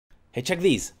Hey, check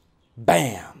these.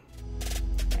 Bam!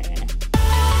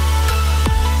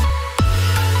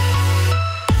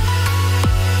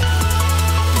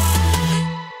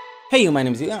 Hey, my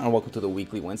name is Ian and welcome to the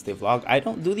weekly Wednesday vlog. I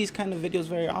don't do these kind of videos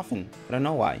very often. I don't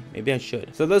know why. Maybe I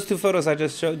should. So those two photos I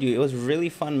just showed you, it was really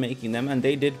fun making them and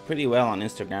they did pretty well on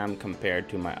Instagram compared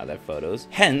to my other photos.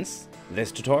 Hence,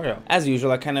 this tutorial. As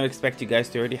usual, I kind of expect you guys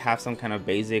to already have some kind of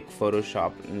basic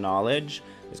Photoshop knowledge.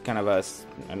 It's kind of a,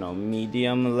 I don't know,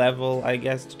 medium level, I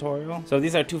guess, tutorial. So if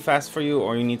these are too fast for you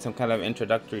or you need some kind of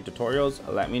introductory tutorials,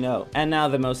 let me know. And now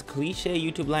the most cliche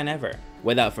YouTube line ever.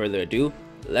 Without further ado,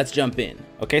 let's jump in.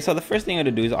 Okay, so the first thing I'm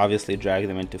gonna do is obviously drag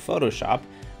them into Photoshop.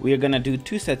 We are gonna do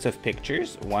two sets of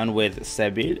pictures, one with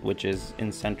Sebil, which is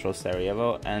in central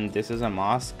Sarajevo, and this is a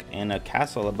mosque in a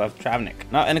castle above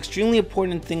Travnik. Now, an extremely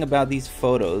important thing about these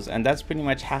photos, and that's pretty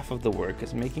much half of the work,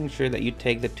 is making sure that you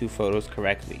take the two photos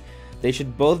correctly. They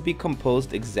should both be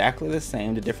composed exactly the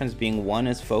same, the difference being one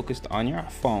is focused on your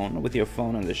phone, with your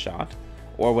phone in the shot,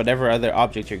 or whatever other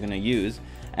object you're gonna use,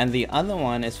 and the other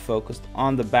one is focused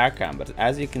on the background, but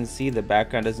as you can see the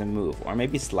background doesn't move, or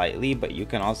maybe slightly, but you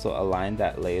can also align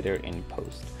that later in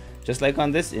post. Just like on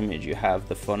this image, you have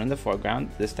the phone in the foreground,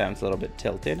 this time it's a little bit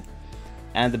tilted,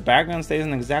 and the background stays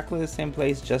in exactly the same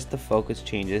place, just the focus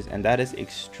changes, and that is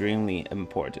extremely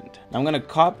important. Now I'm going to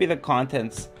copy the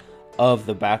contents of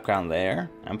the background layer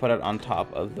and put it on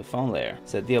top of the phone layer.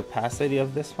 Set the opacity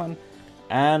of this one,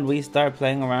 and we start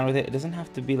playing around with it. It doesn't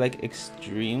have to be like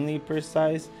extremely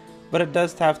precise, but it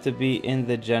does have to be in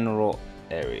the general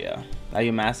area. Now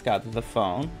you mask out the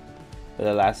phone with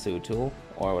a lasso tool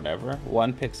or whatever.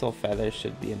 1 pixel feather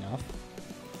should be enough.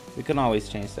 We can always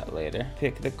change that later.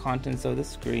 Pick the contents of the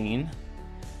screen.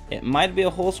 It might be a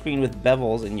whole screen with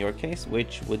bevels in your case,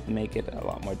 which would make it a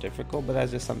lot more difficult, but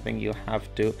that's just something you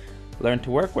have to learn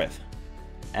to work with.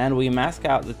 And we mask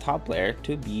out the top layer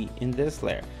to be in this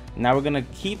layer. Now we're gonna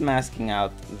keep masking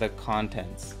out the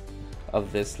contents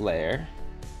of this layer,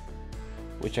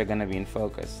 which are gonna be in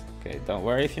focus. Okay, don't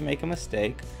worry if you make a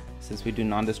mistake. Since we do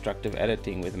non-destructive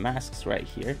editing with masks right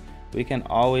here, we can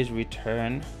always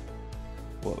return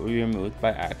what we removed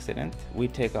by accident. We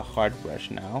take a hard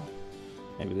brush now.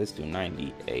 Maybe let's do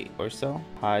 98 or so.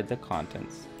 Hide the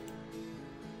contents.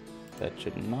 That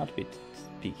should not be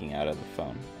peeking out of the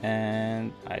phone.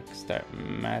 And I start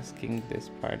masking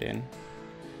this part in.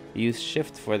 Use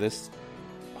shift for this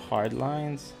hard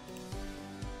lines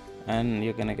and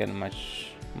you're gonna get much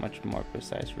more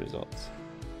precise results.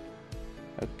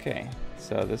 Okay,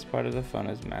 so this part of the phone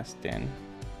is masked in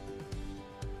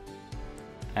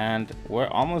and we're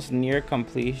almost near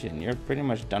completion. You're pretty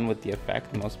much done with the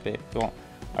effect. Most people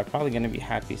are probably gonna be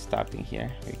happy stopping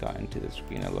here. We got into the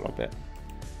screen a little bit.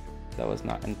 That was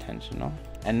not intentional.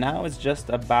 And now it's just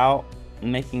about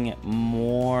making it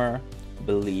more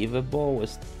believable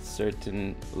with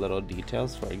certain little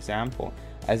details. For example,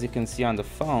 as you can see on the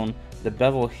phone, the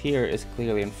bevel here is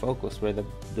clearly in focus, where the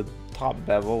top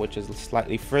bevel, which is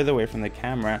slightly further away from the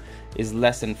camera, is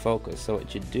less in focus. So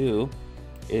what you do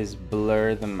is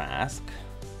blur the mask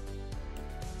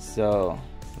so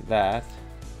that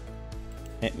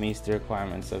it meets the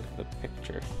requirements of the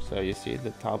picture. So you see the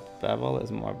top bevel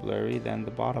is more blurry than the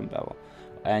bottom bevel.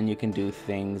 And you can do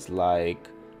things like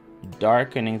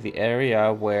darkening the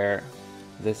area where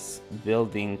this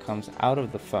building comes out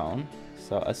of the phone.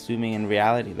 So assuming in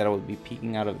reality that it would be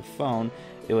peeking out of the phone,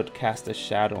 it would cast a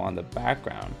shadow on the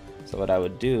background. So what I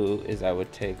would do is I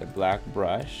would take a black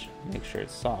brush, make sure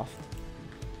it's soft,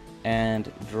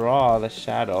 and draw the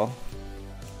shadow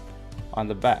on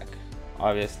the back.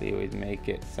 Obviously we'd make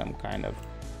it some kind of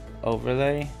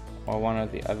overlay or one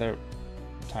of the other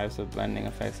types of blending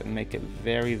effects and make it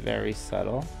very, very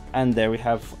subtle. And there we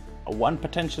have one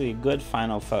potentially good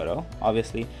final photo.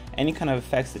 Obviously any kind of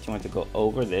effects that you want to go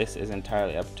over this is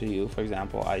entirely up to you. For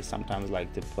example, I sometimes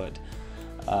like to put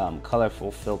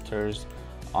colorful filters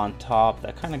on top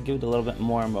that kind of give it a little bit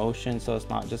more emotion, so it's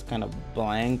not just kind of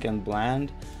blank and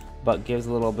bland, but gives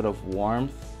a little bit of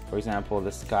warmth. For example,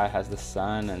 the sky has the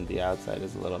sun and the outside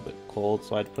is a little bit cold,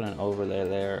 so I'd put an overlay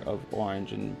layer of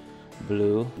orange and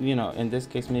blue. You know, in this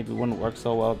case maybe it wouldn't work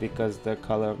so well because the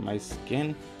color of my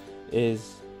skin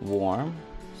is warm,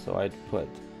 so I'd put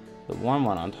the warm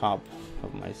one on top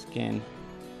of my skin.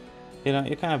 You know,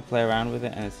 you kind of play around with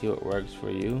it and see what works for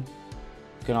you.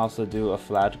 You can also do a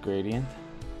flat gradient,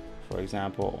 for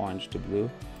example orange to blue,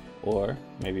 or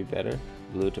maybe better,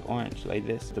 blue to orange, like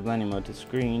this. The blending mode to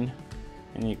screen,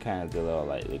 and you kind of do little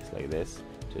light leaks like this,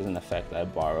 which is an effect I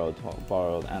borrowed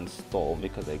and stole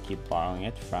because I keep borrowing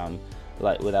it from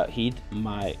Light Without Heat,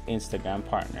 my Instagram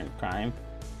partner in crime.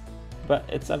 But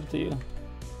it's up to you.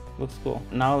 Looks cool.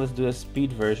 Now let's do a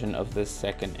speed version of this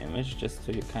second image, just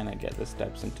so you kind of get the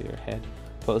steps into your head.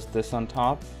 Post this on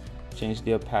top, change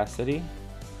the opacity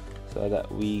so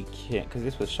that we can't, because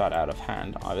this was shot out of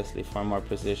hand. Obviously, for more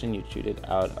precision, you shoot it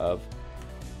out of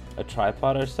a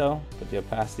tripod or so. Put the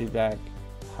opacity back,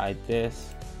 hide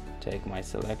this, take my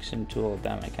selection tool.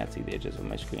 Damn, I can't see the edges of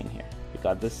my screen here. We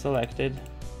got this selected,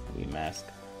 we mask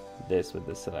this with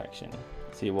the selection.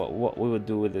 See what we would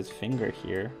do with this finger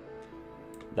here.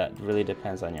 That really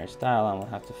depends on your style, and we'll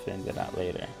have to figure that out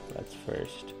later. Let's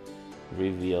first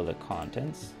reveal the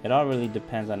contents. It all really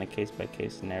depends on a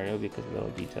case-by-case scenario, because little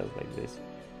details like this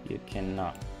you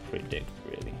cannot predict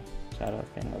really. Shadow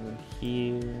thing over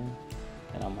here,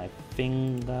 and on my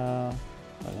finger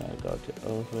I'm gonna go to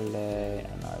overlay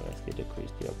and obviously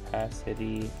decrease the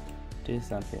opacity, do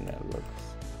something that looks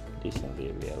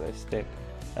decently realistic.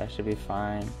 That should be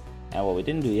fine. And what we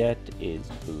didn't do yet is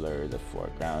blur the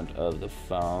foreground of the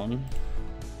phone,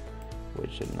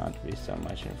 which should not be so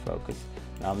much in focus.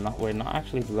 Now we're not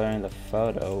actually blurring the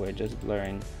photo, we're just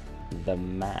blurring the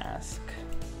mask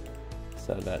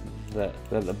so that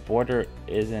the border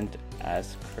isn't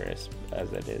as crisp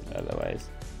as it is otherwise.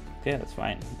 Okay, that's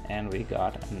fine. And we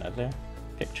got another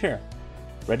picture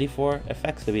ready for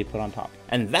effects to be put on top.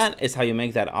 And that is how you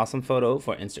make that awesome photo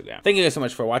for Instagram. Thank you guys so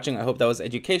much for watching. I hope that was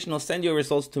educational. Send your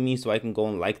results to me so I can go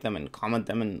and like them and comment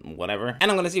them and whatever.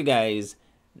 And I'm gonna see you guys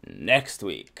next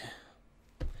week.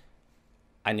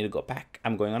 I need to go back.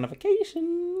 I'm going on a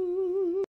vacation.